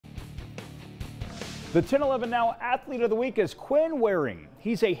The 10-11 Now Athlete of the Week is Quinn Waring.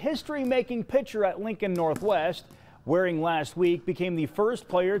 He's a history-making pitcher at Lincoln Northwest. Waring last week became the first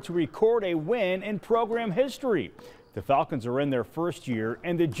player to record a win in program history. The Falcons are in their first year,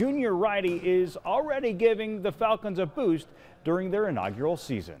 and the junior righty is already giving the Falcons a boost during their inaugural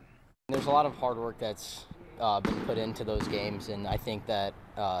season. There's a lot of hard work that's been put into those games, and I think that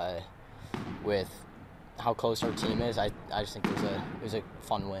with how close our team is, I just think it was a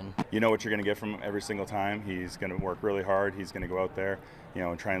fun win. You know what you're going to get from him every single time. He's going to work really hard. He's going to go out there,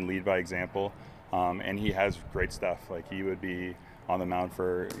 and try and lead by example. And he has great stuff. Like, he would be on the mound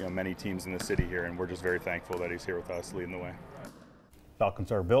for many teams in the city here, and we're just very thankful that he's here with us, leading the way.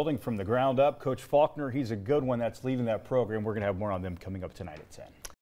 Falcons are building from the ground up. Coach Faulkner, he's a good one that's leading that program. We're going to have more on them coming up tonight at 10.